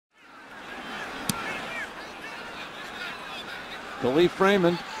Khalif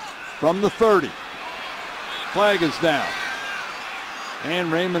Raymond from the 30. Flag is down.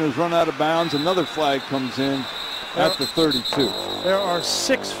 And Raymond has run out of bounds. Another flag comes in at the 32. There are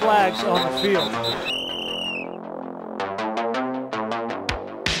 6 flags on the field.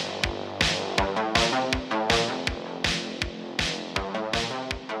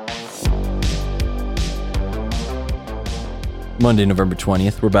 Monday, November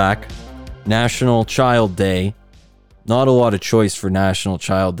 20th. We're back. National Child Day. Not a lot of choice for National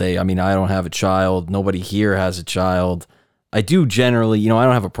Child Day. I mean, I don't have a child. Nobody here has a child. I do generally, I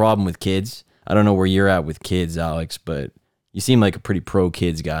don't have a problem with kids. I don't know where you're at with kids, Alex, but you seem like a pretty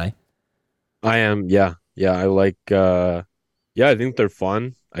pro-kids guy. I am, yeah. Yeah, I like, I think they're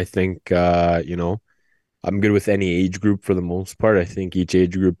fun. I think, I'm good with any age group for the most part. I think each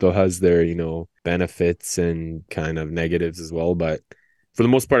age group, though, has their, benefits and kind of negatives as well. But for the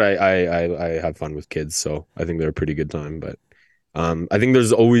most part, I have fun with kids, so I think they're a pretty good time. But I think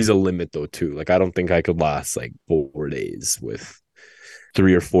there's always a limit, though, too. Like, I don't think I could last, 4 days with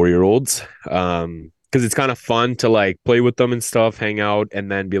 3 or 4 year olds. Because it's kind of fun to, play with them and stuff, hang out,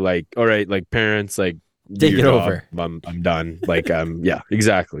 and then be like, all right, parents, take it over. I'm done. Yeah,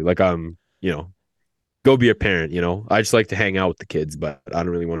 exactly. Go be a parent, I just like to hang out with the kids, but I don't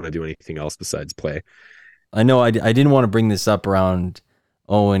really want to do anything else besides play. I know I didn't want to bring this up around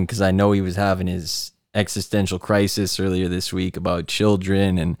Owen because I know he was having his existential crisis earlier this week about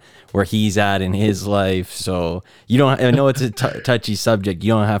children and where he's at in his life. So I know it's a touchy subject.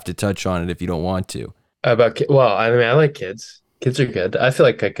 You don't have to touch on it if you don't want to. I like kids. Kids are good. I feel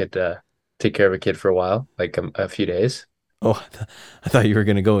like I could take care of a kid for a while, a few days. Oh, I thought you were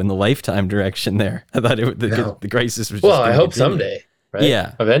going to go in the lifetime direction there. I thought the crisis was just I hope someday, right?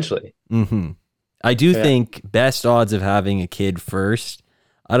 Yeah. Eventually. Mm-hmm. I do think best odds of having a kid first.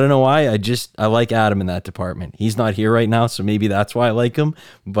 I don't know why. I like Adam in that department. He's not here right now, so maybe that's why I like him.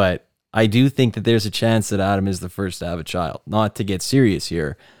 But I do think that there's a chance that Adam is the first to have a child. Not to get serious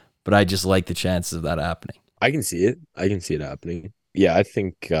here, but I just like the chances of that happening. I can see it. I can see it happening. Yeah, I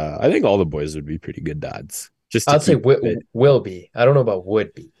think all the boys would be pretty good dads. I'd say will be. I don't know about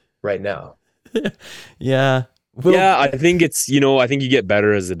would be right now. Yeah. I think it's, I think you get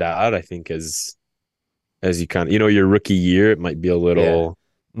better as a dad. I think as you kind of, your rookie year, it might be a little,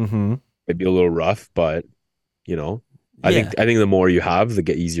 maybe a little rough, but, I think the more you have,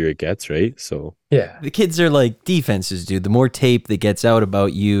 the easier it gets, right? So yeah, the kids are like defenses, dude. The more tape that gets out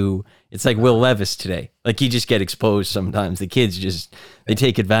about you, it's like Will Levis today. You just get exposed sometimes. The kids they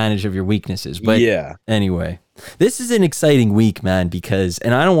take advantage of your weaknesses. But anyway, this is an exciting week, man, because,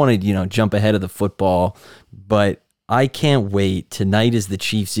 and I don't want to, jump ahead of the football, but I can't wait. Tonight is the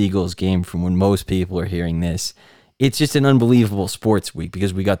Chiefs-Eagles game from when most people are hearing this. It's just an unbelievable sports week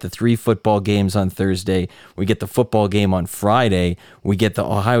because we got the 3 football games on Thursday. We get the football game on Friday. We get the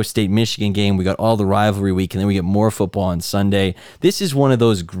Ohio State-Michigan game. We got all the rivalry week, and then we get more football on Sunday. This is one of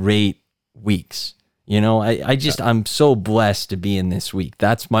those great weeks. I'm so blessed to be in this week.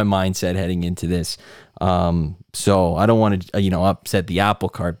 That's my mindset heading into this. So I don't want to, upset the apple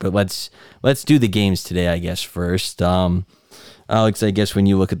cart, but let's do the games today, I guess, first. Alex, I guess when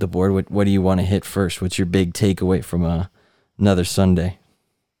you look at the board, what do you want to hit first? What's your big takeaway from another Sunday?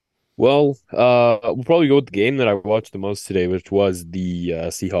 Well, we'll probably go with the game that I watched the most today, which was the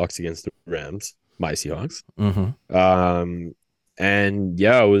Seahawks against the Rams. My Seahawks. Mm-hmm. And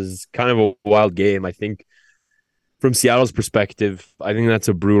yeah, it was kind of a wild game. I think from Seattle's perspective, I think that's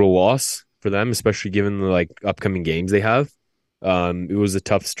a brutal loss for them, especially given the upcoming games they have. It was a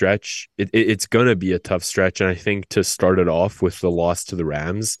tough stretch. It's gonna be a tough stretch, and I think to start it off with the loss to the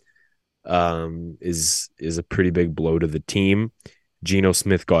Rams, is a pretty big blow to the team. Geno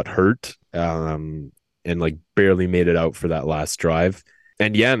Smith got hurt, and barely made it out for that last drive.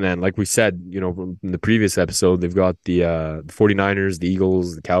 And yeah, man, like we said, from the previous episode, they've got the 49ers, the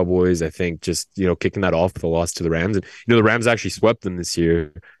Eagles, the Cowboys. I think just kicking that off with a loss to the Rams, and the Rams actually swept them this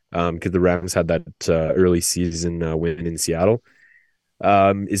year. Because the Rams had that early season win in Seattle,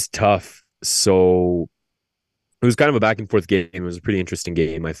 is tough. So it was kind of a back and forth game. It was a pretty interesting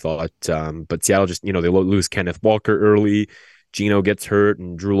game, I thought. But Seattle just, they lose Kenneth Walker early. Geno gets hurt,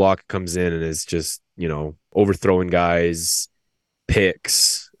 and Drew Lock comes in and is just, overthrowing guys,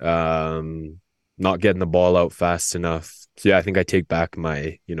 picks, not getting the ball out fast enough. So yeah, I think I take back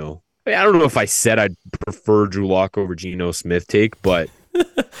my, I don't know if I said I'd prefer Drew Lock over Geno Smith take, but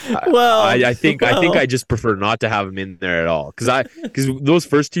I think I just prefer not to have him in there at all because those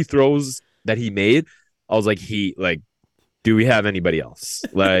first 2 throws that he made, I was like, do we have anybody else?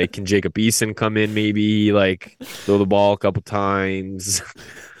 Can Jacob Eason come in maybe throw the ball a couple times?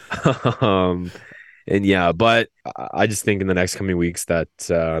 And yeah, but I just think in the next coming weeks that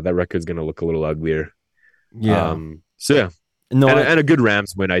that record's going to look a little uglier. Yeah. So yeah, No, and a good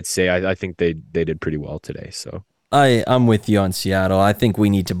Rams win, I'd say. I think they did pretty well today. So I'm with you on Seattle. I think we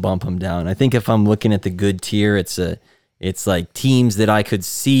need to bump them down. I think if I'm looking at the good tier, it's like teams that I could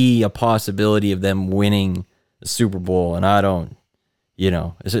see a possibility of them winning the Super Bowl, and I don't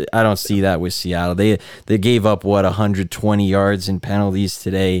see that with Seattle. They gave up 120 yards in penalties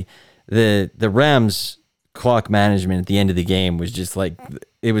today. The Rams clock management at the end of the game was just like,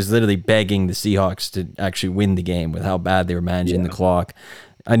 it was literally begging the Seahawks to actually win the game with how bad they were managing the clock.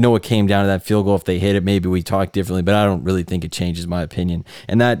 I know it came down to that field goal. If they hit it, maybe we talk differently, but I don't really think it changes my opinion.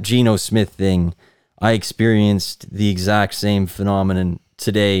 And that Geno Smith thing, I experienced the exact same phenomenon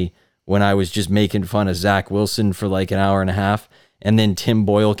today when I was just making fun of Zach Wilson for like an hour and a half. And then Tim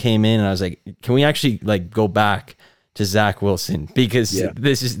Boyle came in and I was like, can we actually like go back to Zach Wilson? Because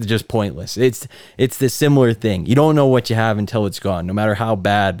this is just pointless. It's the similar thing. You don't know what you have until it's gone, no matter how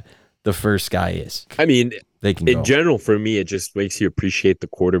bad the first guy is. I mean, they can in general, for me, it just makes you appreciate the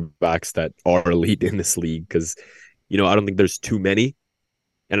quarterbacks that are elite in this league because, I don't think there's too many.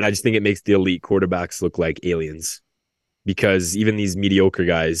 And I just think it makes the elite quarterbacks look like aliens because even these mediocre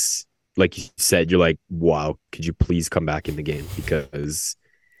guys, like you said, you're like, wow, could you please come back in the game? Because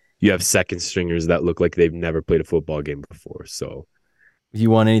you have second stringers that look like they've never played a football game before. So, you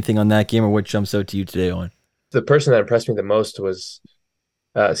want anything on that game or what jumps out to you today, Owen? The person that impressed me the most was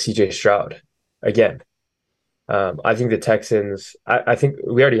CJ Stroud again. I think the Texans, I think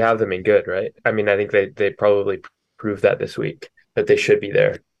we already have them in good, right? I mean, I think they probably proved that this week that they should be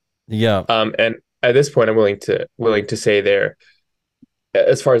there. Yeah. And at this point, I'm willing to say they're,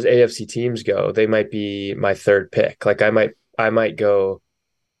 as far as AFC teams go, they might be my third pick. Like I might go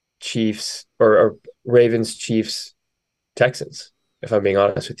Chiefs or Ravens, Chiefs, Texans, if I'm being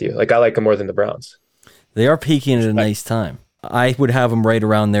honest with you. Like I like them more than the Browns. They are peaking at a nice time. I would have them right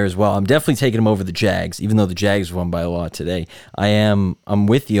around there as well. I'm definitely taking them over the Jags, even though the Jags won by a lot today. I'm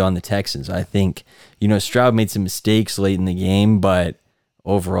with you on the Texans. I think, Stroud made some mistakes late in the game, but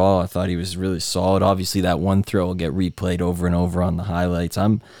overall, I thought he was really solid. Obviously, that one throw will get replayed over and over on the highlights.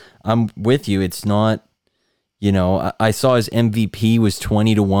 I'm with you. It's not, I saw his MVP was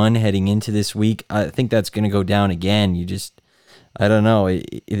 20-1 heading into this week. I think that's going to go down again. I don't know.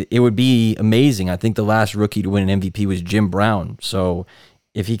 It would be amazing. I think the last rookie to win an MVP was Jim Brown. So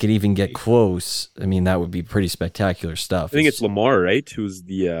if he could even get close, I mean, that would be pretty spectacular stuff. I think it's Lamar, right? Who's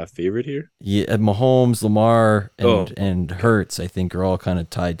the favorite here? Yeah, Mahomes, Lamar, and Hurts, I think, are all kind of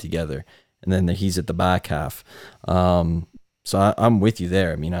tied together. And then he's at the back half. So I'm with you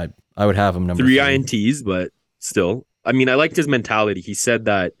there. I mean, I would have him number 3. 3 INTs, but still. I mean, I liked his mentality. He said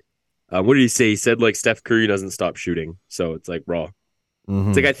that, what did he say? He said like Steph Curry doesn't stop shooting. So it's like raw.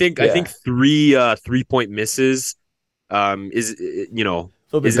 Mm-hmm. It's like I think 3 3-point misses is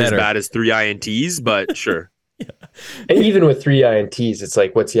isn't as bad as 3 INTs, but sure. Yeah. And even with 3 INTs, it's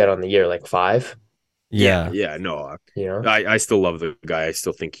like, what's he at on the year? Like 5? Yeah. No, I still love the guy. I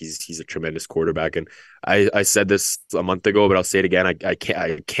still think he's a tremendous quarterback. And I said this a month ago, but I'll say it again. I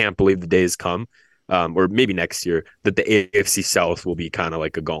can't believe the day has come, or maybe next year, that the AFC South will be kind of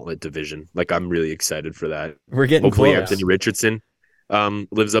like a gauntlet division. Like I'm really excited for that. We're getting hopefully close. Anthony Richardson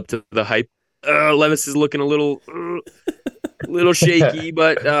lives up to the hype. Levis is looking a little shaky,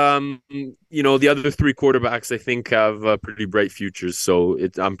 but the other 3 quarterbacks I think have pretty bright futures. So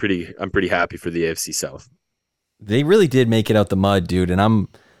I'm pretty happy for the AFC South. They really did make it out the mud, dude. And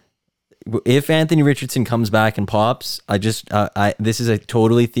if Anthony Richardson comes back and pops, this is a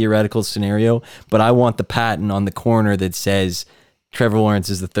totally theoretical scenario, but I want the patent on the corner that says Trevor Lawrence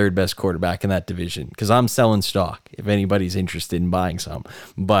is the 3rd best quarterback in that division, because I'm selling stock if anybody's interested in buying some.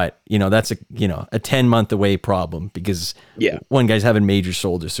 But that's a 10-month away problem because one guy's having major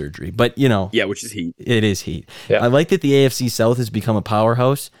shoulder surgery. But which is heat. It is heat. Yeah. I like that the AFC South has become a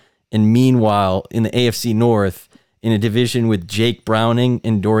powerhouse, and meanwhile in the AFC North, in a division with Jake Browning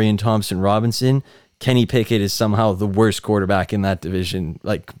and Dorian Thompson-Robinson, Kenny Pickett is somehow the worst quarterback in that division,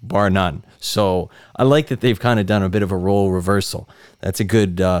 like bar none. So I like that they've kind of done a bit of a role reversal. That's a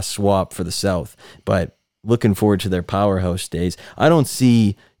good swap for the South, but looking forward to their powerhouse days. I don't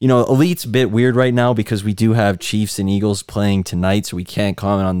see, Elite's a bit weird right now because we do have Chiefs and Eagles playing tonight, so we can't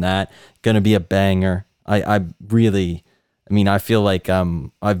comment on that. Going to be a banger. I feel like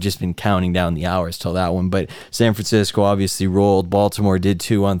I've just been counting down the hours till that one. But San Francisco obviously rolled. Baltimore did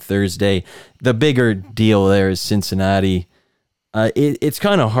too on Thursday. The bigger deal there is Cincinnati. It's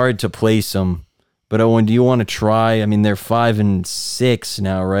kind of hard to place them. But Owen, do you want to try? I mean, they're 5-6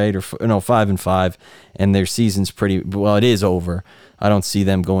 now, right? Or 5-5, and their season's pretty well. It is over. I don't see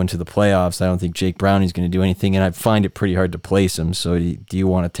them going to the playoffs. I don't think Jake Browning's going to do anything, and I find it pretty hard to place him. So do you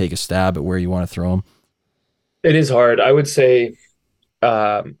want to take a stab at where you want to throw him? It is hard. I would say,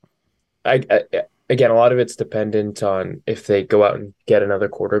 again, a lot of it's dependent on if they go out and get another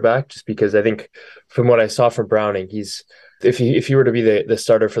quarterback, just because I think from what I saw from Browning, if he were to be the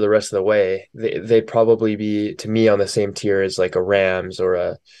starter for the rest of the way, they'd probably be, to me, on the same tier as like a Rams or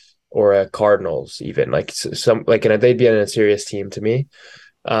a Cardinals, even and they'd be an Unserious team to me.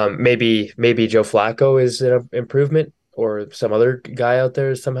 Maybe Joe Flacco is an improvement, or some other guy out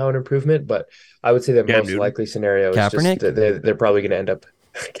there is somehow an improvement, but I would say the most likely scenario is Kaepernick? just they're probably going to end up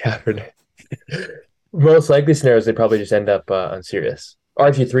Kaepernick. Most likely scenarios, they probably just end up Unserious.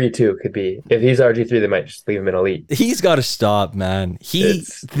 RG3 too could be. If he's RG3, they might just leave him in elite. He's got to stop, man.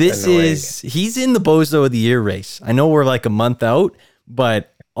 He's in the Bozo of the Year race. I know we're like a month out,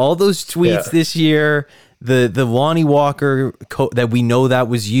 but all those tweets this year, the Lonnie Walker that we know that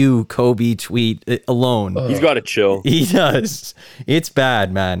was you, Kobe tweet alone. He's got to chill. He does. It's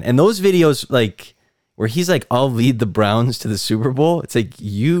bad, man. And those videos, like, where he's like, I'll lead the Browns to the Super Bowl. It's like,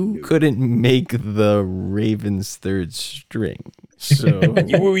 you couldn't make the Ravens third string. So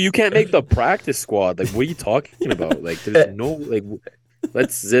you can't make the practice squad. Like, what are you talking about? Like, there's no, like,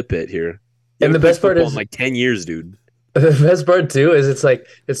 let's zip it here. And the best part is, in like 10 years, dude. The best part too is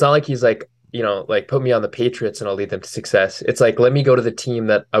it's not like he's like, like, put me on the Patriots and I'll lead them to success. It's like, let me go to the team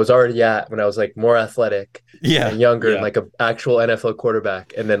that I was already at when I was like more athletic and younger and like an actual NFL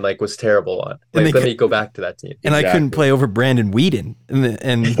quarterback, and then like was terrible on. Like, let me go back to that team. And I couldn't play over Brandon Whedon.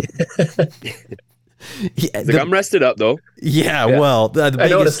 And I'm rested up though. Yeah. Well, I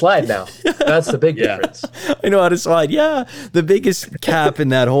know how to slide now. That's the big difference. I know how to slide. Yeah. The biggest cap in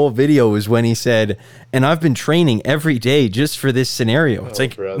that whole video was when he said, and I've been training every day just for this scenario. It's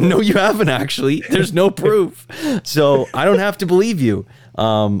like, brother. No, you haven't actually. There's no proof. So I don't have to believe you.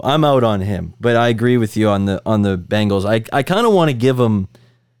 I'm out on him, but I agree with you on the Bengals. I kind of want to give him,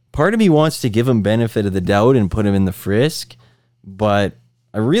 part of me wants to give him benefit of the doubt and put him in the Frisk, but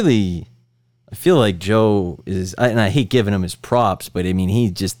I feel like Joe is, and I hate giving him his props, but I mean,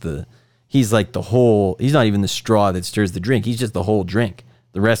 he's like the whole, he's not even the straw that stirs the drink. He's just the whole drink.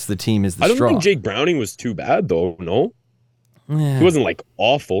 The rest of the team is the straw. I don't think Jake Browning was too bad though, no? Yeah. He wasn't like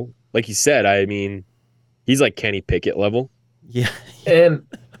awful. Like you said, I mean, he's like Kenny Pickett level. Yeah. And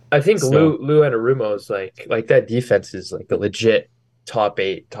I think Lou Anarumo's like that defense is like a legit top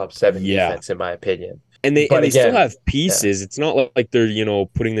 8, top 7 defense in my opinion. And they still have pieces. Yeah. It's not like they're,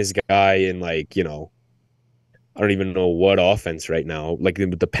 putting this guy in like, I don't even know what offense right now, like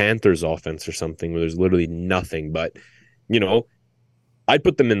the Panthers offense or something where there's literally nothing. But, I'd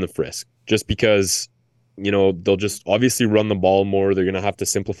put them in the Frisk just because, they'll just obviously run the ball more. They're going to have to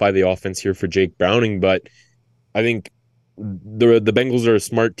simplify the offense here for Jake Browning. But I think the Bengals are a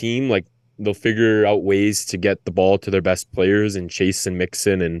smart team. Like, they'll figure out ways to get the ball to their best players and Chase and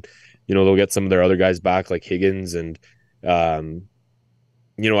Mixon, and they'll get some of their other guys back like Higgins and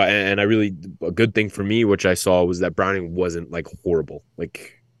and I really, a good thing for me, which I saw, was that Browning wasn't like horrible.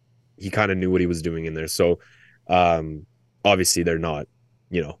 Like, he kind of knew what he was doing in there. So obviously they're not,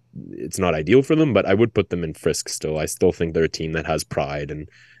 it's not ideal for them, but I would put them in Frisk still. I still think they're a team that has pride and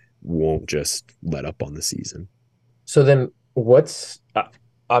won't just let up on the season. So then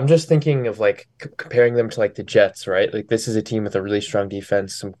I'm just thinking of like comparing them to like the Jets, right? Like, this is a team with a really strong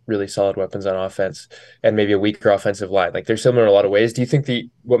defense, some really solid weapons on offense, and maybe a weaker offensive line. Like, they're similar in a lot of ways. Do you think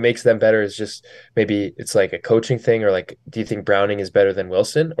what makes them better is just maybe it's like a coaching thing, or like, do you think Browning is better than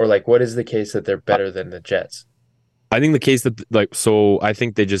Wilson, or like, what is the case that they're better than the Jets? I think the case that I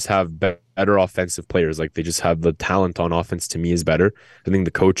think they just have better offensive players. Like, they just have the talent on offense, to me, is better. I think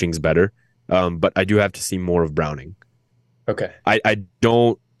the coaching's better. But I do have to see more of Browning. Okay. I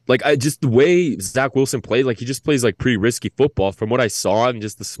don't like, just the way Zach Wilson played, like, he just plays like pretty risky football. From what I saw and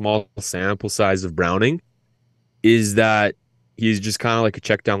just the small sample size of Browning, is that he's just kind of like a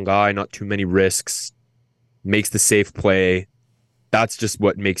check down guy, not too many risks, makes the safe play. That's just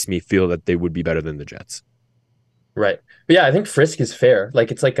what makes me feel that they would be better than the Jets. Right. But yeah, I think Frisk is fair.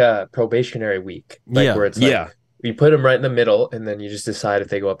 Like, it's like a probationary week, where it's like, you put them right in the middle and then you just decide if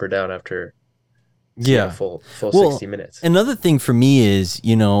they go up or down after full 60 minutes. Another thing for me is,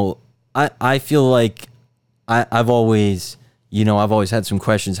 I feel like I've always had some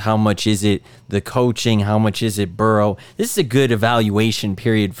questions. How much is it the coaching? How much is it Burrow? This is a good evaluation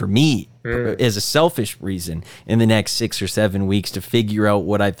period for me as a selfish reason in the next 6 or 7 weeks to figure out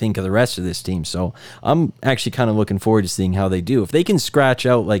what I think of the rest of this team. So I'm actually kind of looking forward to seeing how they do. If they can scratch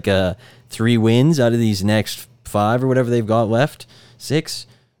out like 3 wins out of these next 5 or whatever they've got left, 6,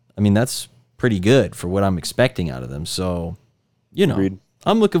 I mean, that's pretty good for what I'm expecting out of them. So Agreed.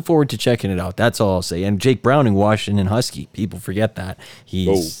 I'm looking forward to checking it out. That's all I'll say. And Jake Browning, Washington Husky. People forget that.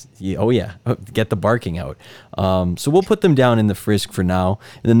 Get the barking out. So we'll put them down in the Frisk for now.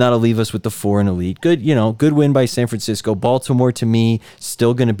 And then that'll leave us with the 4 and elite. Good, good win by San Francisco. Baltimore, to me,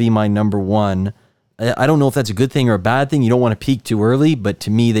 still going to be my number 1. I don't know if that's a good thing or a bad thing. You don't want to peak too early, but to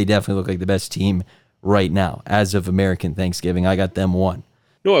me, they definitely look like the best team right now. As of American Thanksgiving, I got them 1.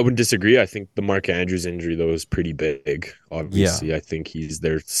 No, I wouldn't disagree. I think the Mark Andrews injury, though, is pretty big. Obviously, yeah. I think he's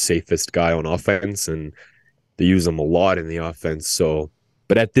their safest guy on offense, and they use him a lot in the offense. So,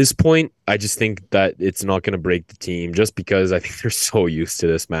 but at this point, I just think that it's not going to break the team just because I think they're so used to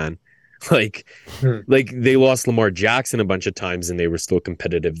this, man. Like they lost Lamar Jackson a bunch of times and they were still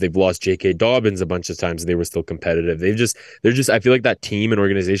competitive. They've lost J.K. Dobbins a bunch of times and they were still competitive. They're just I feel like that team and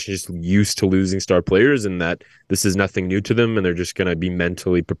organization is just used to losing star players and that this is nothing new to them and they're just going to be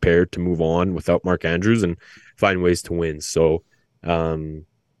mentally prepared to move on without Mark Andrews and find ways to win. So, that's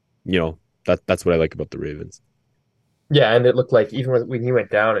what I like about the Ravens. Yeah, and it looked like even when he went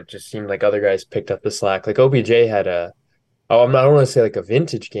down, it just seemed like other guys picked up the slack. Like OBJ had I don't want to say like a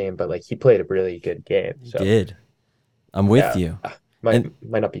vintage game, but like he played a really good game. So. He did. I'm with you. Might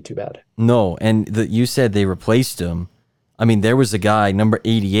not be too bad. No, and you said they replaced him. I mean, there was a guy, number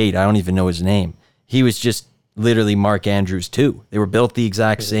 88, I don't even know his name. He was just literally Mark Andrews too. They were built the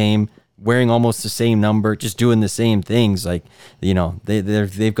exact same, wearing almost the same number, just doing the same things. Like,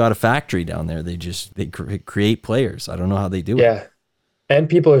 they've got a factory down there. They create players. I don't know how they do it. Yeah, and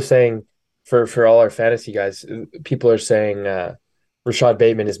people are saying, for all our fantasy guys, people are saying Rashad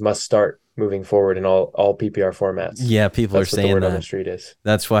Bateman is must start moving forward in all PPR formats. Yeah, people are saying the word that. On the street is.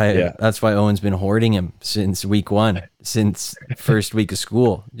 That's why Owen's been hoarding him since week 1, since first week of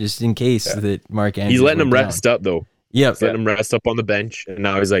school, just in case that Mark Andrews. He's letting him rest up though. Yeah, letting him rest up on the bench, and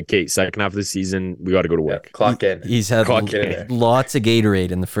now he's like, "Okay, second half of the season, we got to go to work." Clock in. He's had lots of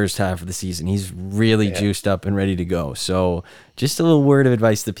Gatorade in the first half of the season. He's really juiced up and ready to go. So, just a little word of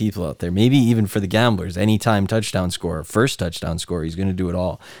advice to people out there, maybe even for the gamblers: anytime touchdown scorer, first touchdown scorer, he's going to do it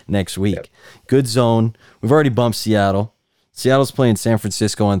all next week. Yep. Good zone. We've already bumped Seattle. Seattle's playing San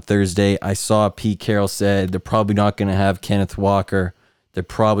Francisco on Thursday. I saw Pete Carroll said they're probably not going to have Kenneth Walker. They're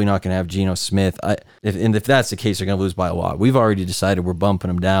probably not going to have Geno Smith. If that's the case, they're going to lose by a lot. We've already decided we're bumping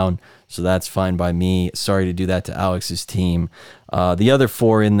them down, so that's fine by me. Sorry to do that to Alex's team. The other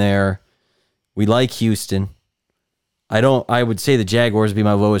 4 in there, we like Houston. I would say the Jaguars would be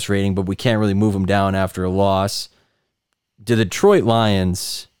my lowest rating, but we can't really move them down after a loss. The Detroit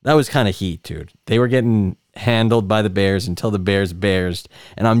Lions, that was kind of heat, dude. They were getting handled by the Bears until the Bears,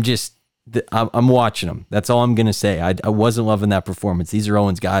 and I'm watching them. That's all I'm going to say. I wasn't loving that performance. These are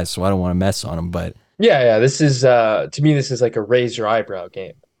Owen's guys, so I don't want to mess on them. But yeah. This is to me, this is like a raise your eyebrow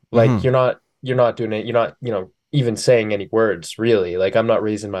game. Like you're not doing it. You're not even saying any words really. Like I'm not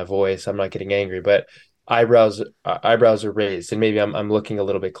raising my voice. I'm not getting angry, but eyebrows are raised. And maybe I'm looking a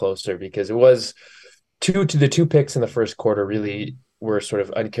little bit closer because it was the two picks in the first quarter really were sort of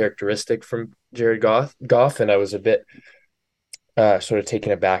uncharacteristic from Jared Goff, and I was a bit sort of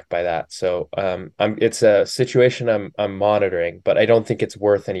taken aback by that. So it's a situation I'm monitoring, but I don't think it's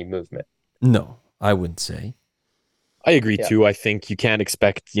worth any movement. No, I wouldn't say. I agree too. I think you can't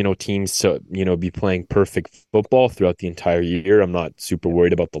expect, teams to, be playing perfect football throughout the entire year. I'm not super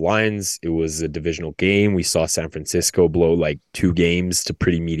worried about the Lions. It was a divisional game. We saw San Francisco blow like 2 games to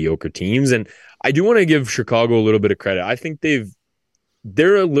pretty mediocre teams. And I do want to give Chicago a little bit of credit. I think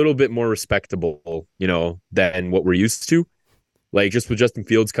they're a little bit more respectable, than what we're used to. Like just with Justin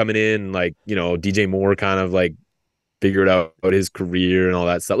Fields coming in, like, DJ Moore kind of like figured out his career and all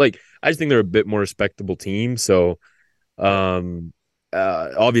that stuff. Like, I just think they're a bit more respectable team. So,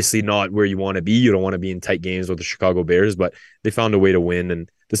 obviously not where you want to be. You don't want to be in tight games with the Chicago Bears, but they found a way to win. And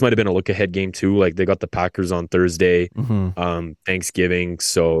this might have been a look ahead game too. Like they got the Packers on Thursday, Thanksgiving.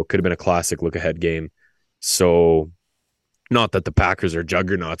 So it could have been a classic look ahead game. So not that the Packers are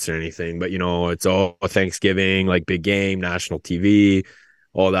juggernauts or anything, but it's all Thanksgiving, like big game, national TV,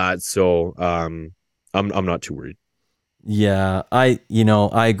 all that. So I'm not too worried. Yeah, I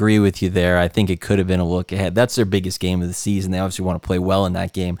agree with you there. I think it could have been a look ahead. That's their biggest game of the season. They obviously want to play well in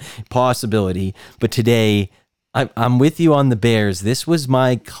that game. Possibility. But today, I'm with you on the Bears. This was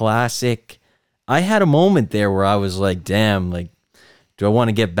my classic. I had a moment there where I was like, damn, like do I want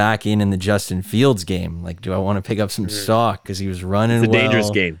to get back in the Justin Fields game? Like, do I want to pick up some stock because he was running well? It's a dangerous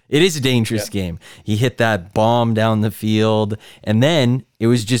game. It is a dangerous game. He hit that bomb down the field, and then it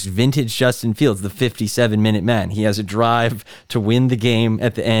was just vintage Justin Fields, the 57-minute man. He has a drive to win the game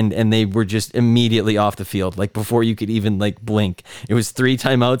at the end, and they were just immediately off the field, like before you could even like blink. It was 3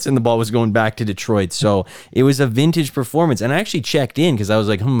 timeouts, and the ball was going back to Detroit. So it was a vintage performance. And I actually checked in because I was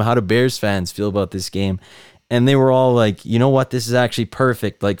like, how do Bears fans feel about this game? And they were all like, you know what? This is actually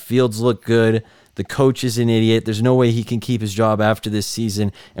perfect. Like, Fields looked good. The coach is an idiot. There's no way he can keep his job after this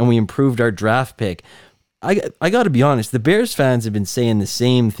season. And we improved our draft pick. I got to be honest. The Bears fans have been saying the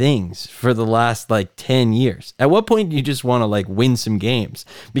same things for the last like 10 years. At what point do you just want to like win some games?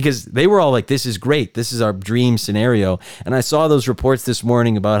 Because they were all like, this is great. This is our dream scenario. And I saw those reports this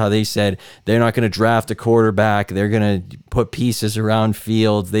morning about how they said they're not going to draft a quarterback. They're going to put pieces around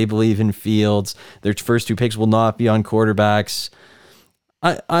Fields. They believe in Fields. Their first 2 picks will not be on quarterbacks.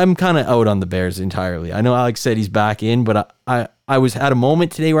 I'm kind of out on the Bears entirely. I know Alex said he's back in, but I was at a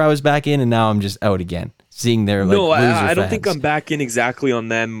moment today where I was back in, and now I'm just out again. Seeing their like, no, I don't fans. think I'm back in exactly on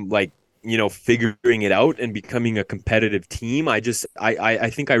them, like, you know, figuring it out and becoming a competitive team. I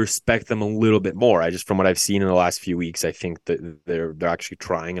think I respect them a little bit more. I just, from what I've seen in the last few weeks, I think that they're actually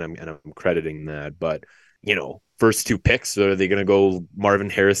trying, and I'm crediting that. But, you know, first 2 picks, are they going to go Marvin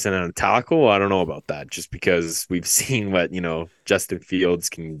Harrison on a tackle? I don't know about that, just because we've seen what, you know, Justin Fields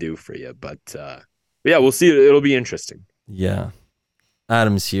can do for you. But yeah, we'll see. It'll be interesting. Yeah.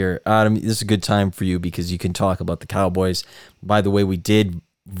 Adam's here. Adam, this is a good time for you because you can talk about the Cowboys. By the way, we did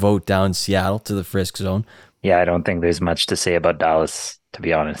vote down Seattle to the Frisk zone. Yeah, I don't think there's much to say about Dallas, to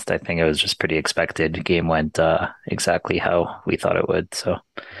be honest. I think it was just pretty expected. The game went exactly how we thought it would. So,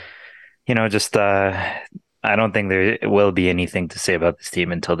 you know, just I don't think there will be anything to say about this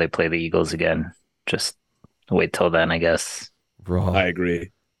team until they play the Eagles again. Just wait till then, I guess. Bro, I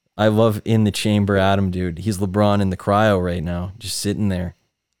agree. I love in the chamber Adam, dude. He's LeBron in the cryo right now, just sitting there,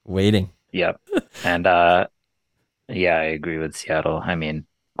 waiting. Yep. And yeah, I agree with Seattle. I mean,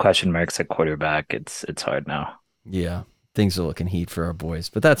 question marks at quarterback. It's hard now. Yeah, things are looking heat for our boys,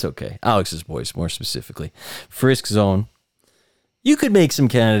 but that's okay. Alex's boys, more specifically. Frisk zone. You could make some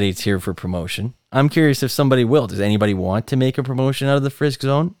candidates here for promotion. I'm curious if somebody will. Does anybody want to make a promotion out of the Frisk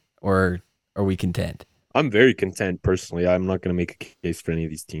zone, or are we content? I'm very content personally. I'm not going to make a case for any of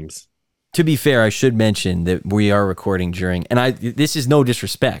these teams. To be fair, I should mention that we are recording during, and this is no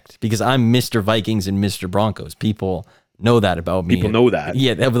disrespect because I'm Mr. Vikings and Mr. Broncos. People know that about me. People know that.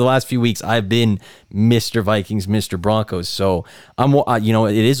 Yeah, over the last few weeks, I've been Mr. Vikings, Mr. Broncos. So I'm, you know,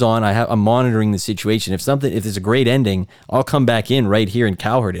 it is on. I'm monitoring the situation. If there's a great ending, I'll come back in right here and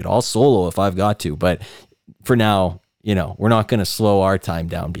cowherd it. I'll solo if I've got to. But for now, you know, we're not going to slow our time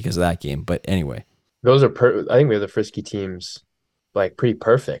down because of that game. But anyway. Those are, I think we have the Frisky teams, like, pretty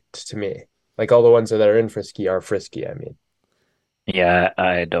perfect to me. Like, all the ones that are in Frisky are Frisky, I mean. Yeah,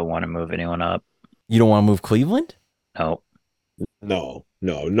 I don't want to move anyone up. You don't want to move Cleveland? No. No,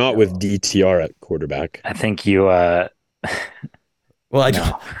 not with DTR at quarterback. I think you, well, I no,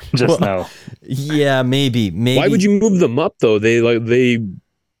 don't. just no. Yeah, maybe. Why would you move them up, though? They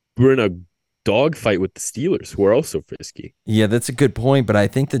were in a dogfight with the Steelers, who are also frisky. Yeah, that's a good point, but I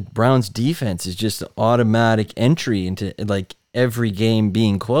think the Browns defense is just an automatic entry into like every game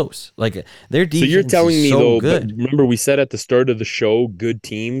being close. Like their defense. So you're telling is me so though, good. but remember we said at the start of the show, good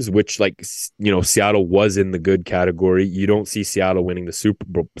teams, which, like, you know, Seattle was in the good category. You don't see Seattle winning the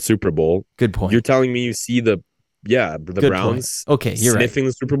Super Bowl. Good point. You're telling me you see the Browns okay, you're sniffing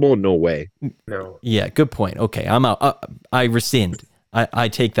the Super Bowl? No way. No. Yeah, good point. Okay, I'm out. I rescind. I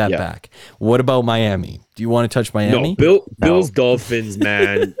take that back. What about Miami? Do you want to touch Miami? No, Bills, Dolphins,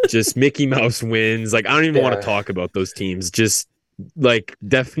 man. Just Mickey Mouse wins. Like, I don't even want to talk about those teams. Just, like,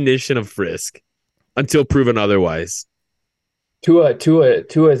 definition of Frisk until proven otherwise. Tua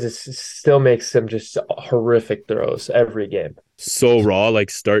still makes some just horrific throws every game. So raw, like,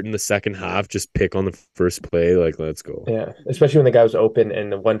 starting the second half, just pick on the first play. Like, let's go. Yeah, especially when the guy was open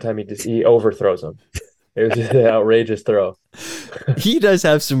and the one time he overthrows him. It was just an outrageous throw. He does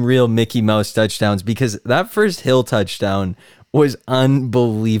have some real Mickey Mouse touchdowns because that first Hill touchdown was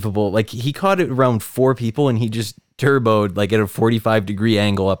unbelievable. Like, he caught it around 4 people and he just turboed like at a 45-degree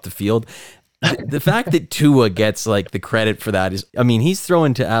angle up the field. The fact that Tua gets like the credit for that is, I mean, he's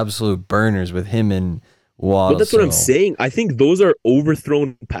throwing to absolute burners with him and Waddle. But that's what I'm saying. I think those are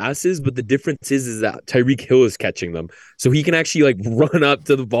overthrown passes, but the difference is that Tyreek Hill is catching them. So he can actually like run up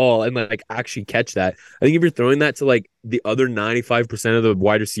to the ball and like actually catch that. I think if you're throwing that to like the other 95% of the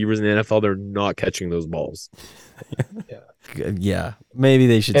wide receivers in the NFL, they're not catching those balls. Yeah. Maybe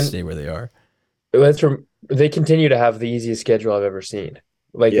they should stay where they are. they continue to have the easiest schedule I've ever seen.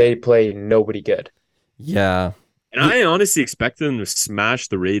 Like they play nobody good. Yeah. And I honestly expected them to smash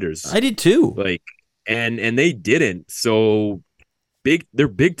the Raiders. I did too. Like, and they didn't. So they're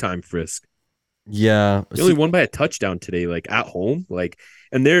big time Frisk. Yeah. They only won by a touchdown today, like at home. Like,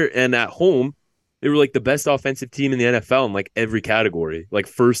 and at home, they were like the best offensive team in the NFL in like every category, like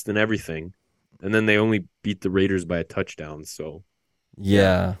first and everything. And then they only beat the Raiders by a touchdown. So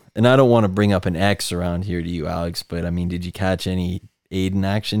yeah. And I don't want to bring up an X around here to you, Alex, but I mean, did you catch any Aiden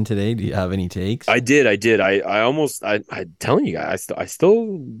action today? Do you have any takes? I did. I'm telling you guys, I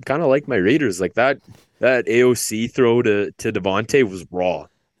still kind of like my Raiders. Like that AOC throw to Devontae was raw.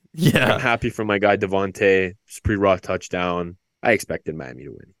 Yeah. I'm happy for my guy Devontae. It's a pretty raw touchdown. I expected Miami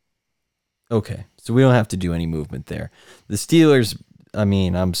to win. Okay. So we don't have to do any movement there. The Steelers, I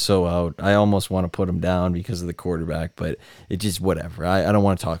mean, I'm so out. I almost want to put them down because of the quarterback, but it just whatever. I don't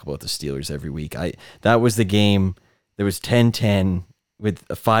want to talk about the Steelers every week. That was the game. There was 10-10 with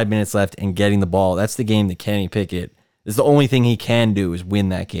 5 minutes left and getting the ball. That's the game that Kenny Pickett is the only thing he can do is win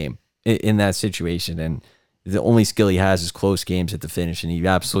that game in that situation. And the only skill he has is close games at the finish, and he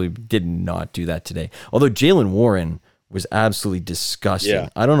absolutely did not do that today. Although Jalen Warren was absolutely disgusting. Yeah.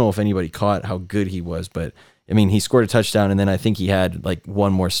 I don't know if anybody caught how good he was, but I mean, he scored a touchdown, and then I think he had like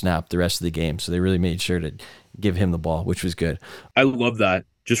one more snap the rest of the game. So they really made sure to give him the ball, which was good. I love that.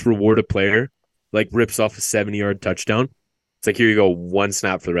 Just reward a player, like rips off a 70-yard touchdown. It's like, here you go, one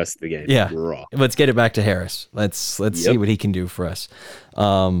snap for the rest of the game. Yeah. Raw. Let's get it back to Harris. Let's see what he can do for us.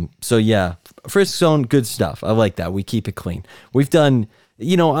 So yeah, Frisk Zone, good stuff. I like that. We keep it clean. We've done,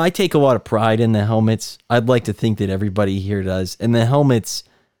 I take a lot of pride in the helmets. I'd like to think that everybody here does. And the helmets,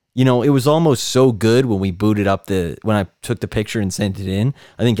 it was almost so good when we booted up when I took the picture and sent it in.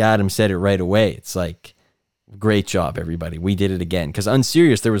 I think Adam said it right away. It's like, great job, everybody. We did it again. Because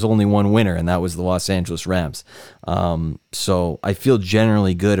Unserious, there was only one winner, and that was the Los Angeles Rams. So I feel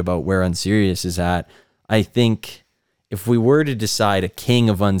generally good about where Unserious is at. I think if we were to decide a king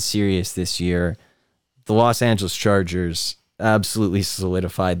of Unserious this year, the Los Angeles Chargers absolutely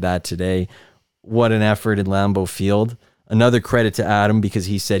solidified that today. What an effort in Lambeau Field. Another credit to Adam because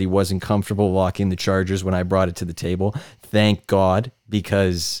he said he wasn't comfortable locking the Chargers when I brought it to the table. Thank God,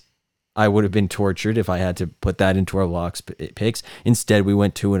 because I would have been tortured if I had to put that into our locks picks. Instead, we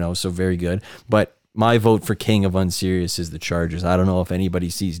went 2-0, so very good. But my vote for king of Unserious is the Chargers. I don't know if anybody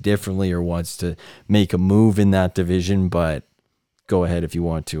sees differently or wants to make a move in that division, but go ahead if you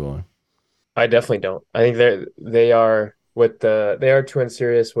want to. I definitely don't. I think they are too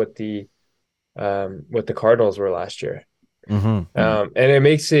unserious what the Cardinals were last year. Mm-hmm. And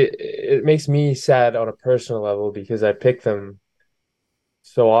it makes me sad on a personal level because I pick them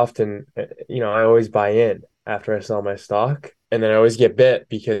so often. I always buy in after I sell my stock, and then I always get bit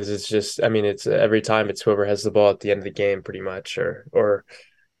because it's just, it's every time it's whoever has the ball at the end of the game pretty much, or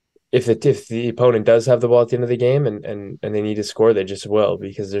if the opponent does have the ball at the end of the game and they need to score, they just will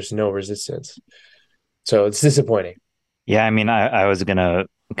because there's no resistance. So it's disappointing. Yeah, I was gonna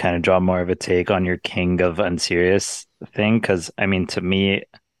kind of draw more of a take on your king of Unserious thing because to me,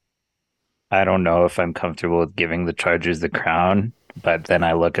 I don't know if I'm comfortable with giving the Chargers the crown, but then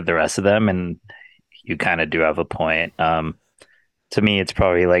I look at the rest of them and you kind of do have a point. To me, it's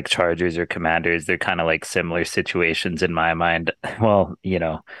probably like Chargers or Commanders. They're kind of like similar situations in my mind. Well,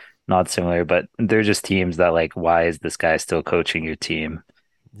 not similar, but they're just teams that like, why is this guy still coaching your team?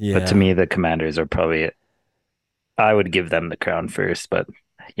 Yeah. But to me, the Commanders are probably, I would give them the crown first, but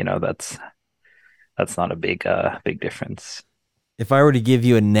that's not a big difference. If I were to give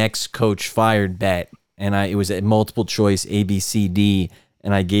you a next coach fired bet, and it was a multiple choice A, B, C, D,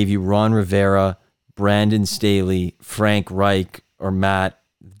 and I gave you Ron Rivera, Brandon Staley, Frank Reich, or Matt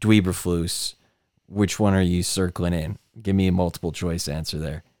Dweeberflus, which one are you circling in? Give me a multiple choice answer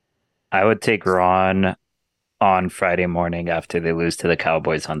there. I would take Ron on Friday morning after they lose to the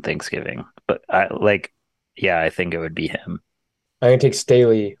Cowboys on Thanksgiving. But I think it would be him. I'm going to take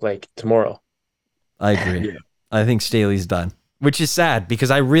Staley like tomorrow. I agree. I think Staley's done, which is sad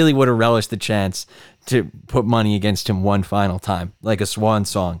because I really would have relished the chance to put money against him one final time, like a swan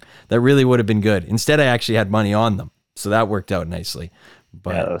song. That really would have been good. Instead, I actually had money on them, so that worked out nicely.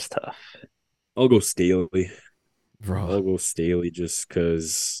 But yeah, that was tough. I'll go Staley. Bro. I'll go Staley just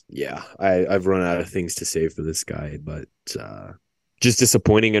because, I've run out of things to say for this guy, but just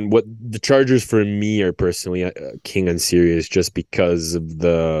disappointing. And what the Chargers for me are personally king Unserious just because of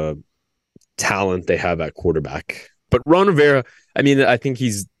the talent they have at quarterback. But Ron Rivera, I think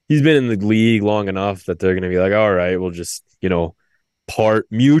he's been in the league long enough that they're going to be like, all right, we'll just,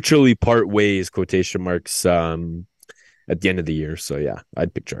 mutually part ways, quotation marks, at the end of the year. So yeah,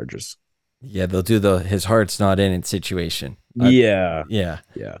 I'd pick Chargers. Yeah, they'll do the his heart's not in it situation. Yeah. Yeah.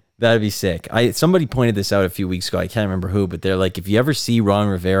 Yeah. That'd be sick. Somebody pointed this out a few weeks ago. I can't remember who, but they're like, if you ever see Ron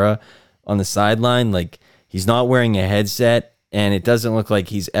Rivera on the sideline, like he's not wearing a headset and it doesn't look like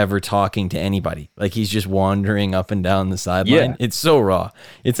he's ever talking to anybody. Like he's just wandering up and down the sideline. Yeah. It's so raw.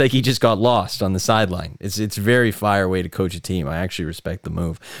 It's like he just got lost on the sideline. It's very fire way to coach a team. I actually respect the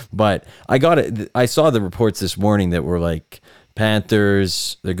move. But I saw the reports this morning that were like,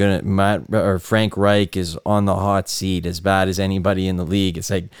 Panthers, Frank Reich is on the hot seat, as bad as anybody in the league. It's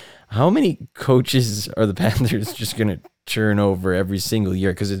like, how many coaches are the Panthers just going to churn over every single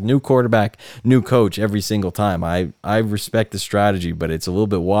year? Because it's new quarterback, new coach every single time. I respect the strategy, but it's a little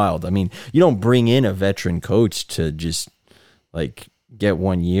bit wild. I mean, you don't bring in a veteran coach to just like get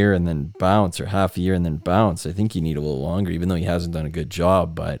 1 year and then bounce, or half a year and then bounce. I think you need a little longer, even though he hasn't done a good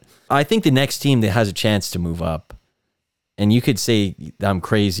job. But I think the next team that has a chance to move up, and you could say I'm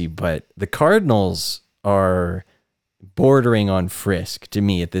crazy, but the Cardinals are bordering on Frisk to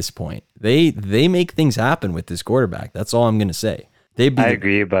me at this point. They make things happen with this quarterback. That's all I'm going to say. I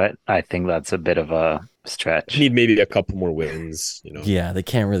agree, but I think that's a bit of a stretch. Need maybe a couple more wins, you know. Yeah, they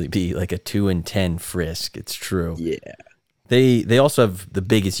can't really be like a 2-10 Frisk. It's true. Yeah. They also have the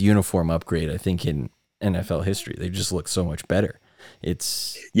biggest uniform upgrade, I think, in NFL history. They just look so much better. I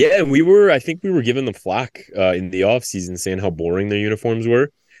think we were giving them flack in the offseason saying how boring their uniforms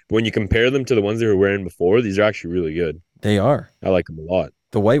were. But when you compare them to the ones they were wearing before, these are actually really good. They are. I like them a lot.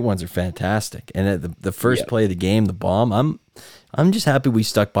 The white ones are fantastic. And at the first play of the game, the bomb, I'm just happy we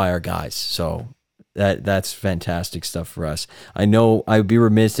stuck by our guys. So that's fantastic stuff for us. I know I'd be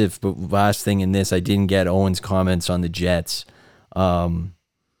remiss if, but last thing in this, I didn't get Owen's comments on the Jets.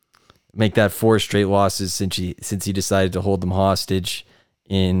 Make that 4 straight losses since he decided to hold them hostage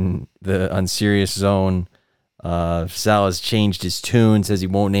in the Unserious zone. Sal has changed his tune, says he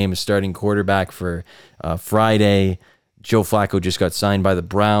won't name a starting quarterback for Friday. Joe Flacco just got signed by the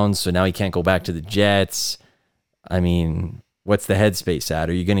Browns, so now he can't go back to the Jets. I mean, what's the headspace at?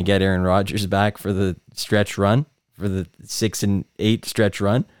 Are you going to get Aaron Rodgers back for the stretch run, for the 6-8 stretch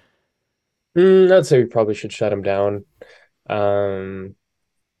run? I'd say we probably should shut him down.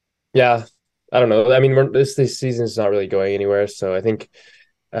 Yeah, I don't know. I mean, this season is not really going anywhere, so I think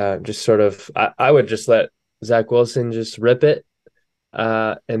just sort of I would just let Zach Wilson just rip it,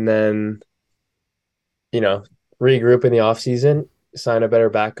 and then regroup in the offseason, sign a better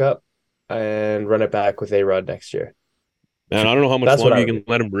backup, and run it back with A-Rod next year. Man, I don't know how much longer you can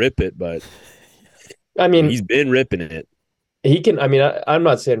let him rip it, but I mean, he's been ripping it. He can. I mean, I'm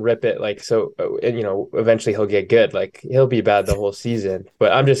not saying rip it like so. And eventually he'll get good. Like he'll be bad the whole season.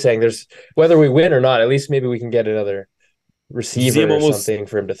 But I'm just saying, there's whether we win or not, at least maybe we can get another receiver or something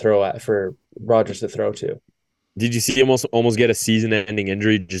for him to throw at, for Rodgers to throw to. Did you see him almost get a season-ending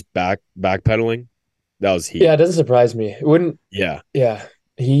injury just backpedaling? That was he. Yeah, it doesn't surprise me. It wouldn't. Yeah. Yeah.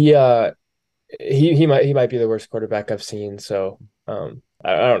 He might be the worst quarterback I've seen. So I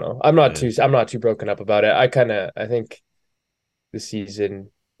don't know. I'm not too broken up about it. I think the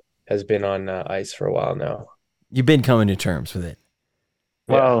season has been on ice for a while now. You've been coming to terms with it.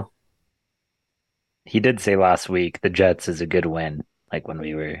 Well, he did say last week the Jets is a good win. Like when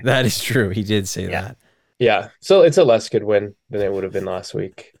we were. That is true. He did say that. Yeah. So it's a less good win than it would have been last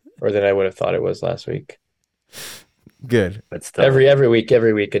week, or than I would have thought it was last week. Good. But still, every week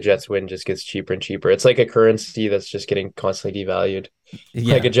a Jets win just gets cheaper and cheaper. It's like a currency that's just getting constantly devalued.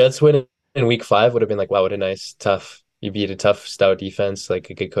 Yeah. Like a Jets win in week 5 would have been like, wow, what a nice tough. You beat a tough, stout defense, like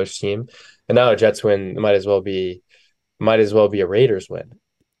a good coach team, and now a Jets win might as well be a Raiders win.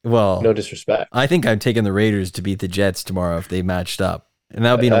 Well, no disrespect. I think I'm taking the Raiders to beat the Jets tomorrow if they matched up, and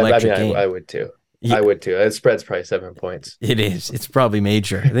that would be an electric game. I would too. Yeah. I would too. That spread's probably 7 points. It is. It's probably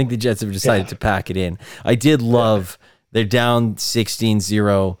major. I think the Jets have decided to pack it in. I did love they're down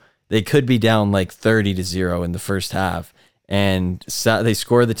 16-0. They could be down like 30-0 in the first half. And they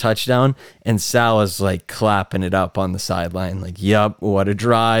score the touchdown, and Sal is like clapping it up on the sideline, like, "Yup, what a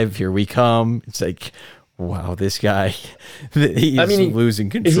drive! Here we come!" It's like, wow, this guy, he's losing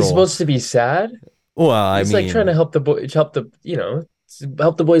control. Is he supposed to be sad? Well, he's like trying to help the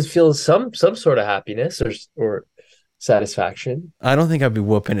boys feel some sort of happiness or satisfaction. I don't think I'd be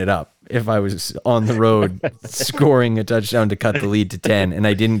whooping it up if I was on the road scoring a touchdown to cut the lead to 10, and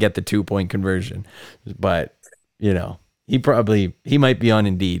I didn't get the 2-point conversion, but He might be on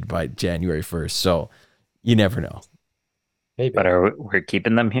Indeed by January 1st, so you never know. Maybe. But we're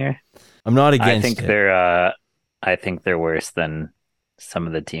keeping them here? I'm not against it. I think they're worse than some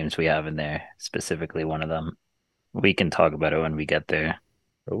of the teams we have in there, specifically one of them. We can talk about it when we get there.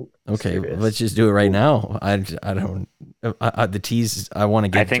 Oh, Okay, serious. let's just do it right now. I don't. The tease. I want to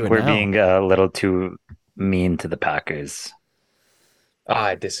get. I think to it we're now. being a little too mean to the Packers.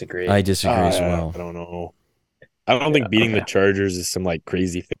 I disagree. I disagree as well. I don't know. I don't think beating the Chargers is some like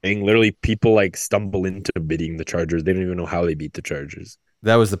crazy thing. Literally, people like stumble into beating the Chargers. They don't even know how they beat the Chargers.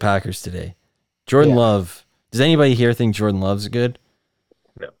 That was the Packers today. Jordan Love. Does anybody here think Jordan Love's good?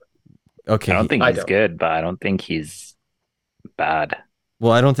 No. Okay. I don't think he's good, but I don't think he's bad.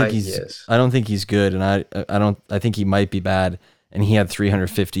 Well, I don't think He he's. is. I don't think he's good, and I don't. I think he might be bad. And he had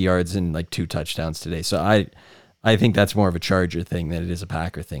 350 yards and like 2 touchdowns today. So I think that's more of a Charger thing than it is a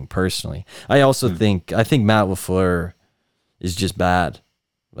Packer thing. Personally, I also think Matt LaFleur is just bad.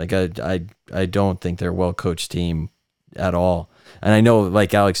 Like I don't think they're a well coached team at all. And I know,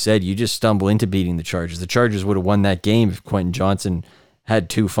 like Alex said, you just stumble into beating the Chargers. The Chargers would have won that game if Quentin Johnson had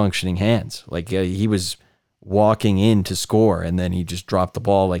 2 functioning hands. Like he was walking in to score, and then he just dropped the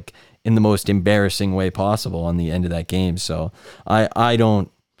ball like in the most embarrassing way possible on the end of that game. So I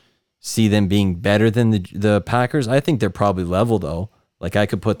don't see them being better than the Packers. I think they're probably level though. Like I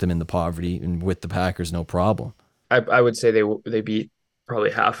could put them in the poverty and with the Packers, no problem. I would say they beat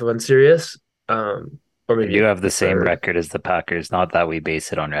probably half of Unserious. Or maybe You have the same record as the Packers. Not that we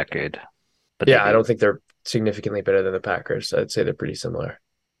base it on record, but yeah, I don't think they're significantly better than the Packers. I'd say they're pretty similar.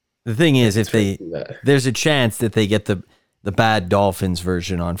 The thing is, there's a chance that they get the bad Dolphins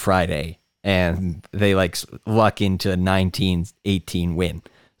version on Friday and they like luck into a 19-18 win,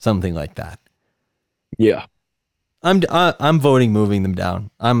 something like that. Yeah, I'm voting moving them down.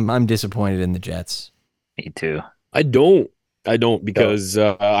 I'm disappointed in the Jets. Me too. I don't because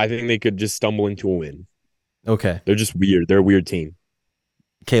I think they could just stumble into a win. Okay. They're just weird. They're a weird team.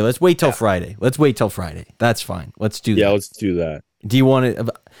 Okay, let's wait till Friday. That's fine. Let's do that. Yeah, let's do that. Do you want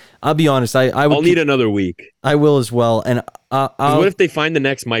to? I'll be honest. I'll need another week. I will as well. And what if they find the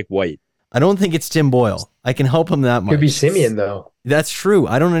next Mike White? I don't think it's Tim Boyle. I can help him that much. Could be Simeon though. That's true.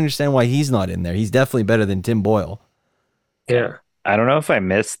 I don't understand why he's not in there. He's definitely better than Tim Boyle. Yeah. I don't know if I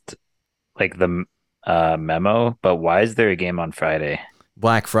missed like the memo, but why is there a game on Friday?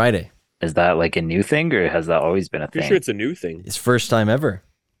 Black Friday. Is that like a new thing, or has that always been a thing? Pretty sure it's a new thing. It's first time ever.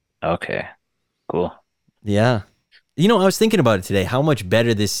 Okay, cool. Yeah. You know, I was thinking about it today, how much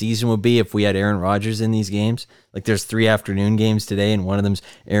better this season would be if we had Aaron Rodgers in these games. Like there's 3 afternoon games today, and one of them's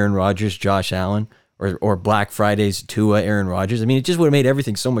Aaron Rodgers, Josh Allen, or Black Friday's Tua, Aaron Rodgers. I mean, it just would have made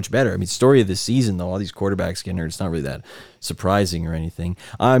everything so much better. I mean, story of the season, though, all these quarterbacks getting hurt, it's not really that surprising or anything.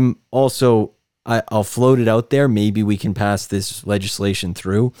 I'm also, I'll float it out there. Maybe we can pass this legislation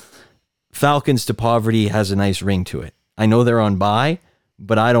through. Falcons to poverty has a nice ring to it. I know they're on bye,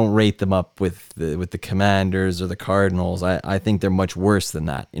 but I don't rate them up with the Commanders or the Cardinals. I think they're much worse than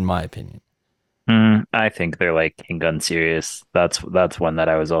that, in my opinion. I think they're like King Unserious. That's one that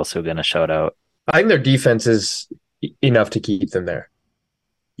I was also going to shout out. I think their defense is enough to keep them there.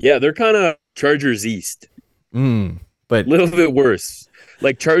 Yeah, they're kind of Chargers East. But a little bit worse.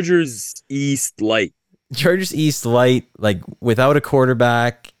 Like Chargers East light. Chargers East light, like without a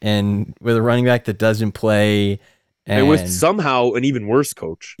quarterback and with a running back that doesn't play. And with somehow an even worse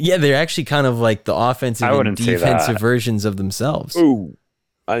coach. Yeah, they're actually kind of like the offensive and defensive versions of themselves. Ooh,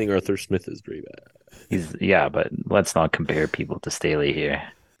 I think Arthur Smith is pretty bad. But let's not compare people to Staley here.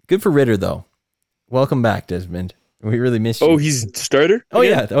 Good for Ritter, though. Welcome back, Desmond. We really missed you. Oh, he's starter? Oh,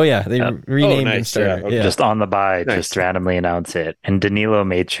 yeah. They renamed him starter. Yeah. Just on the bye, just randomly announce it. And Danilo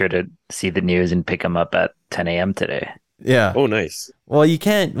made sure to see the news and pick him up at 10 a.m. today. Yeah. Oh, nice. Well, you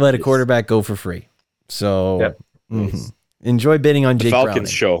can't let a quarterback go for free. So nice. Enjoy bidding on Jake Falcons Browning.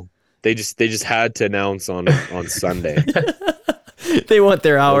 show. They just had to announce on Sunday. They want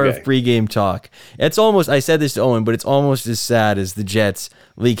their hour of pregame talk. It's almost, I said this to Owen, but it's almost as sad as the Jets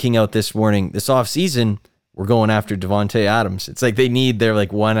leaking out this morning. This offseason, we're going after Devontae Adams. It's like they need their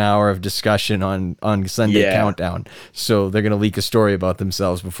 1 hour of discussion on Sunday Countdown. So they're going to leak a story about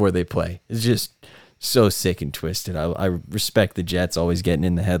themselves before they play. It's just so sick and twisted. I respect the Jets always getting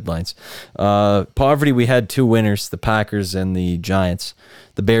in the headlines. Poverty, we had 2 winners, the Packers and the Giants.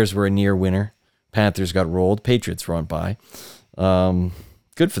 The Bears were a near winner. Panthers got rolled. Patriots were on bye.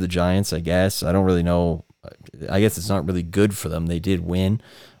 Good for the Giants, I guess. I don't really know. I guess it's not really good for them. They did win,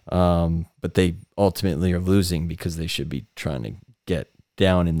 but they ultimately are losing because they should be trying to get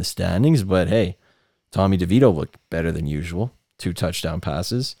down in the standings. But hey, Tommy DeVito looked better than usual. 2 touchdown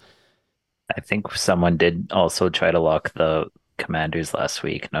passes. I think someone did also try to lock the Commanders last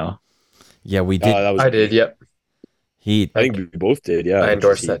week, no? Yeah, we did. I did, yep. I think we both did, yeah. I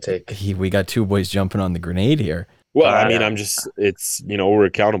endorsed that take. We got 2 boys jumping on the grenade here. Well, I mean, we're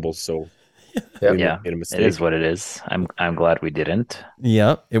accountable, so. Yep. Yeah, made a it mistake. is what it is. I'm glad we didn't.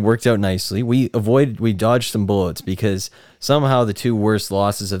 Yeah, it worked out nicely. We dodged some bullets because somehow the two worst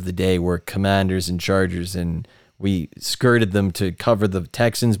losses of the day were Commanders and Chargers, and we skirted them to cover the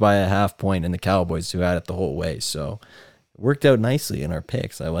Texans by a half point and the Cowboys, who had it the whole way. So it worked out nicely in our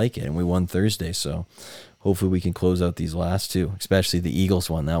picks. I like it, and we won Thursday. So hopefully we can close out these last two, especially the Eagles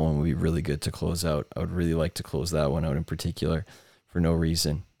one. That one would be really good to close out. I would really like to close that one out in particular for no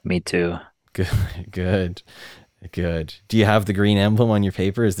reason. Me too. Good. Do you have the green emblem on your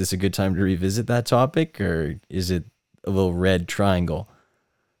paper? Is this a good time to revisit that topic, or is it a little red triangle?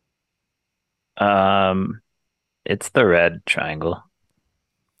 It's the red triangle.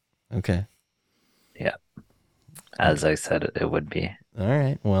 Okay. Yeah. As I said, it would be. All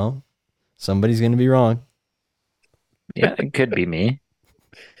right. Well, somebody's going to be wrong. Yeah, it could be me.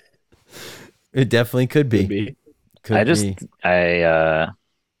 It definitely could be.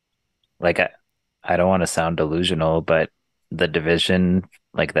 I don't want to sound delusional, but the division,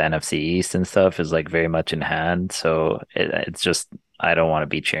 like the NFC East and stuff, is like very much in hand. So it's just, I don't want to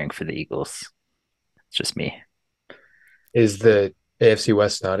be cheering for the Eagles. It's just me. Is the AFC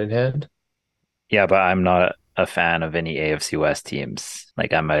West not in hand? Yeah, but I'm not a fan of any AFC West teams.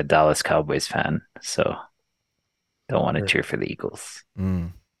 Like, I'm a Dallas Cowboys fan, so don't want to cheer for the Eagles.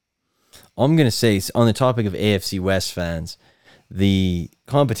 All I'm going to say is, on the topic of AFC West fans, the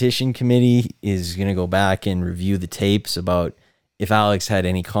competition committee is going to go back and review the tapes about if Alex had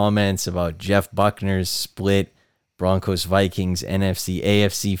any comments about Jeff Buckner's split Broncos, Vikings, NFC,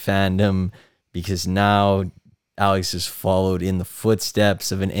 AFC fandom, because now Alex has followed in the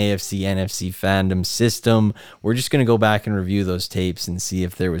footsteps of an AFC, NFC fandom system. We're just going to go back and review those tapes and see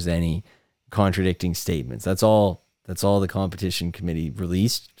if there was any contradicting statements. That's all the competition committee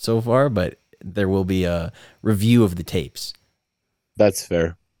released so far, but there will be a review of the tapes. That's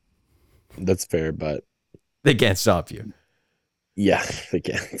fair, but they can't stop you. Yeah, they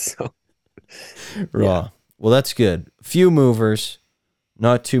can't. So raw. Yeah. Well, that's good. Few movers,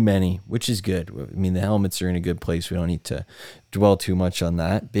 not too many, which is good. I mean, the helmets are in a good place. We don't need to dwell too much on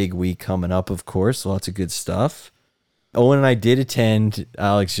that. Big week coming up, of course. Lots of good stuff. Owen and I did attend,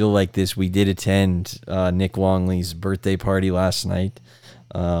 Alex, you'll like this. We did attend Nick Longley's birthday party last night.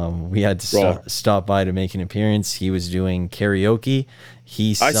 We had to stop by to make an appearance. He was doing karaoke.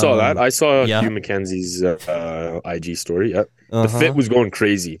 I saw that. I saw Hugh McKenzie's IG story. Yep. The fit was going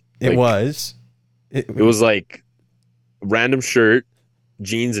crazy. It was. It was like random shirt,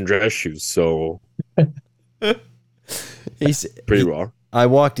 jeans, and dress shoes. So pretty raw. I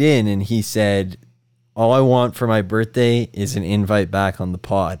walked in and he said, "All I want for my birthday is an invite back on the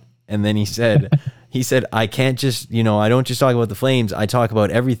pod." And then he said, I can't just, I don't just talk about the Flames. I talk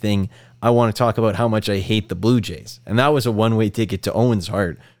about everything. I want to talk about how much I hate the Blue Jays. And that was a one-way ticket to Owen's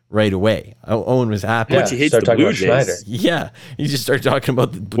heart right away. Owen was happy. He hates the Blue Jays. Schneider. Yeah. He just started talking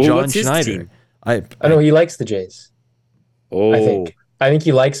about John Schneider. I know he likes the Jays. Oh, I think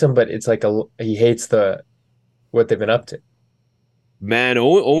he likes them, but it's like he hates what they've been up to. Man,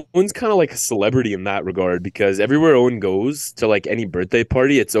 Owen's kind of like a celebrity in that regard, because everywhere Owen goes to, like, any birthday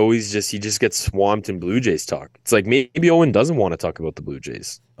party, it's always he just gets swamped in Blue Jays talk. It's like maybe Owen doesn't want to talk about the Blue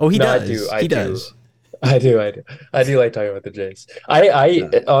Jays. Oh, he does. He does. I do like talking about the Jays. On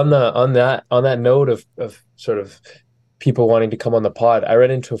that note of sort of people wanting to come on the pod, I ran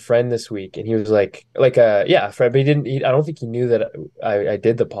into a friend this week, and he was like a friend, but I don't think he knew that I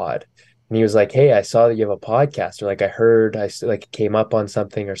did the pod. And he was like, "Hey, I saw that you have a podcast," or like, "I heard came up on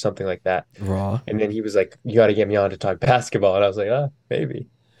something," or something like that. Raw. And then he was like, "You got to get me on to talk basketball." And I was like, maybe.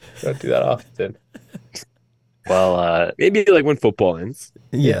 I don't do that often. Well, maybe like when football ends.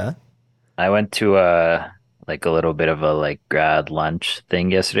 Yeah. I went to a little bit of a grad lunch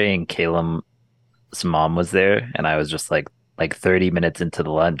thing yesterday, and Caleb's mom was there, and I was just like 30 minutes into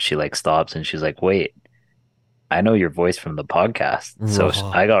the lunch, she stops and she's like, "Wait, I know your voice from the podcast." So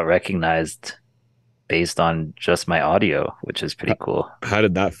I got recognized based on just my audio, which is pretty cool. How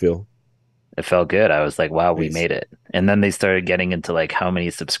did that feel? It felt good. I was like, wow, we made it. And then they started getting into how many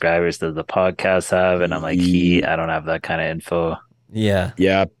subscribers does the podcast have? And I'm like, I don't have that kind of info. Yeah.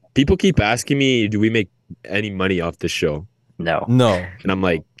 Yeah. People keep asking me, do we make any money off the show? No. And I'm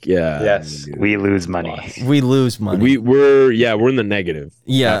like, yeah. Yes. We lose money. We lose money. We're in the negative.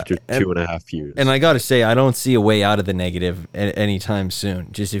 Yeah. After 2.5 years. And I got to say, I don't see a way out of the negative anytime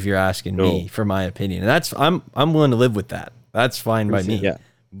soon. Just if you're asking me for my opinion, and I'm willing to live with that. That's fine by me. Yeah.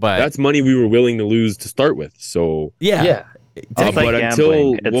 But that's money we were willing to lose to start with. So yeah. It's like but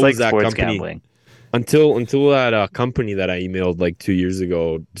gambling. It's like sports company? gambling. Until that company that I emailed like 2 years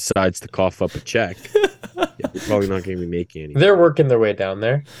ago decides to cough up a check, you're probably not going to be making any. They're working their way down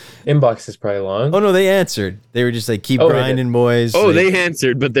there. Inbox is probably long. Oh no, they answered. They were just like, keep grinding, boys. Oh, like, they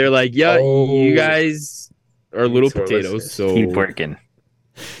answered, but they're like, yeah, you guys are little potatoes, so keep working.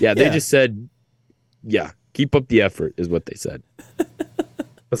 Yeah, they just said, yeah, keep up the effort is what they said.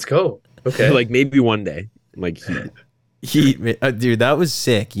 Let's go. Okay. Like maybe one day. I'm like, dude, that was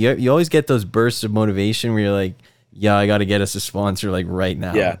sick. You always get those bursts of motivation where you're like, yeah, I got to get us a sponsor like right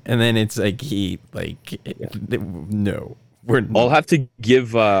now. Yeah. And then it's like no. I'll have to give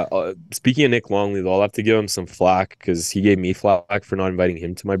speaking of Nick Longley, though, I'll have to give him some flack because he gave me flack for not inviting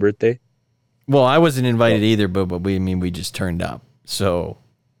him to my birthday. Well, I wasn't invited either, but we just turned up. So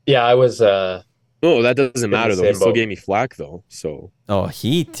yeah, I was no, that doesn't matter though. He still gave me flack though. So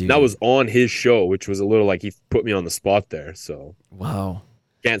dude. That was on his show, which was a little like he put me on the spot there. So wow.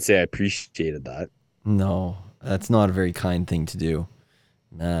 Can't say I appreciated that. No, that's not a very kind thing to do.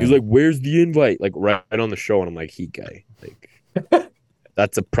 Nah. He was like, "Where's the invite?" Like right on the show, and I'm like, "Heat guy, like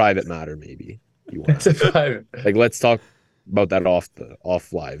that's a private matter, maybe." It's a private. Like, let's talk about that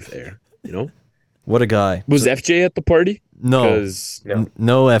off live air. You know, what a guy. Was FJ at the party? No,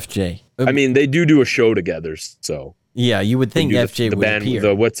 no FJ. I mean, they do a show together, so yeah, you would think FJ would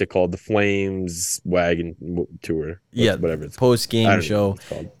appear. What's it called? The Flames Wagon Tour. Whatever it's post game show.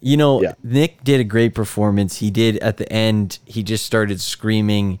 You know, Nick did a great performance. He did at the end. He just started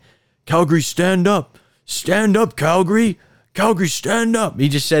screaming, "Calgary, stand up! Stand up, Calgary! Calgary, stand up!" He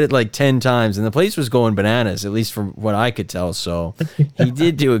just said it like 10 times, and the place was going bananas, at least from what I could tell. So he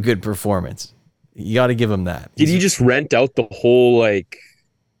did do a good performance. You got to give him that. Did he just rent out the whole like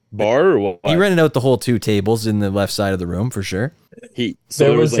bar or what? He rented out the whole 2 tables in the left side of the room for sure.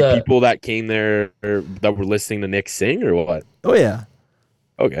 There was like people that came there that were listening to Nick sing or what? Oh yeah.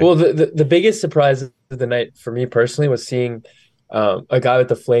 Okay. Well, the biggest surprise of the night for me personally was seeing a guy with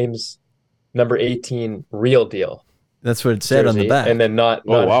the Flames number 18 real deal. That's what it said on the back. And then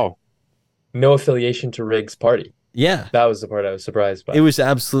no affiliation to Riggs party. Yeah. That was the part I was surprised by. It was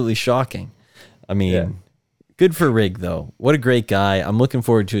absolutely shocking. I mean, good for Rig, though. What a great guy. I'm looking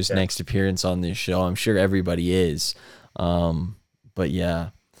forward to his next appearance on this show. I'm sure everybody is. But yeah,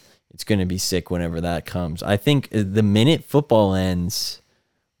 it's going to be sick whenever that comes. I think the minute football ends,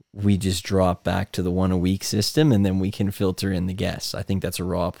 we just drop back to the 1 a week system, and then we can filter in the guests. I think that's a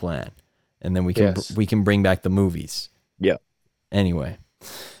raw plan. And then we can bring back the movies. Yeah. Anyway, a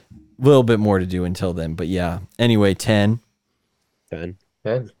little bit more to do until then. But yeah. Anyway, 10.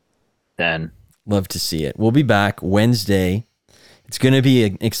 Love to see it. We'll be back Wednesday. It's going to be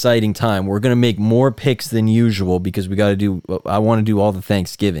an exciting time. We're going to make more picks than usual because we got to do, I want to do all the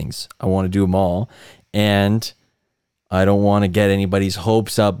Thanksgivings. I want to do them all. And I don't want to get anybody's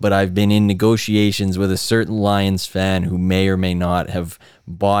hopes up, but I've been in negotiations with a certain Lions fan who may or may not have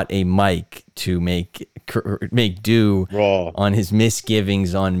bought a mic to make do on his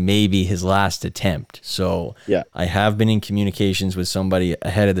misgivings on maybe his last attempt. So I have been in communications with somebody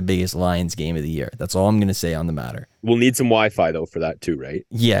ahead of the biggest Lions game of the year. That's all I'm going to say on the matter. We'll need some Wi-Fi though for that too, right?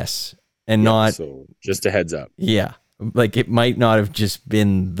 Yes. And not so just a heads up. Yeah. Like it might not have just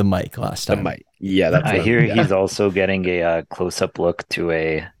been the mic last time. The mic. Yeah, I hear he's also getting a close-up look to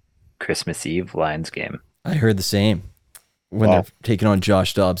a Christmas Eve Lions game. I heard the same when they're taking on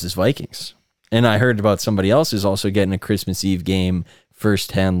Josh Dobbs' Vikings. And I heard about somebody else who's also getting a Christmas Eve game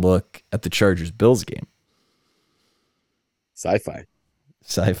first-hand look at the Chargers-Bills game. Sci-Fi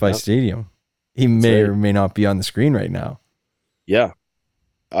Stadium. He may or may not be on the screen right now. Yeah.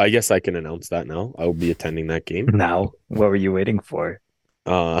 I guess I can announce that now. I will be attending that game. Now, what were you waiting for?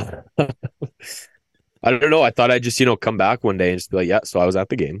 I don't know. I thought I'd just, come back one day and just be like, so I was at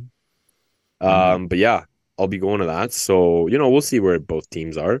the game. But yeah, I'll be going to that. So, we'll see where both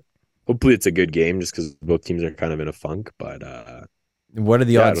teams are. Hopefully it's a good game just because both teams are kind of in a funk. But what are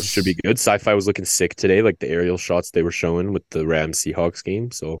the odds? It should be good. Sci-Fi was looking sick today, like the aerial shots they were showing with the Rams Seahawks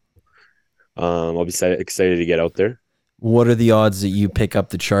game. So I'll be excited to get out there. What are the odds that you pick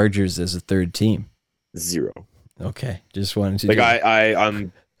up the Chargers as a third team? 0. Okay, just wanted to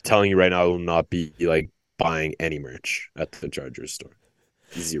I'm telling you right now, I will not be buying any merch at the Chargers store.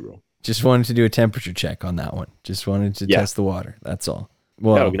 0. Just wanted to do a temperature check on that one. Just wanted to test the water. That's all.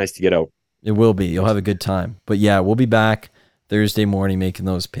 Well, it'll be nice to get out. It will be. You'll have a good time. But yeah, we'll be back Thursday morning making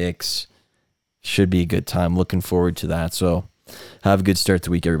those picks. Should be a good time. Looking forward to that. So have a good start to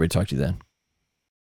the week, everybody. Talk to you then.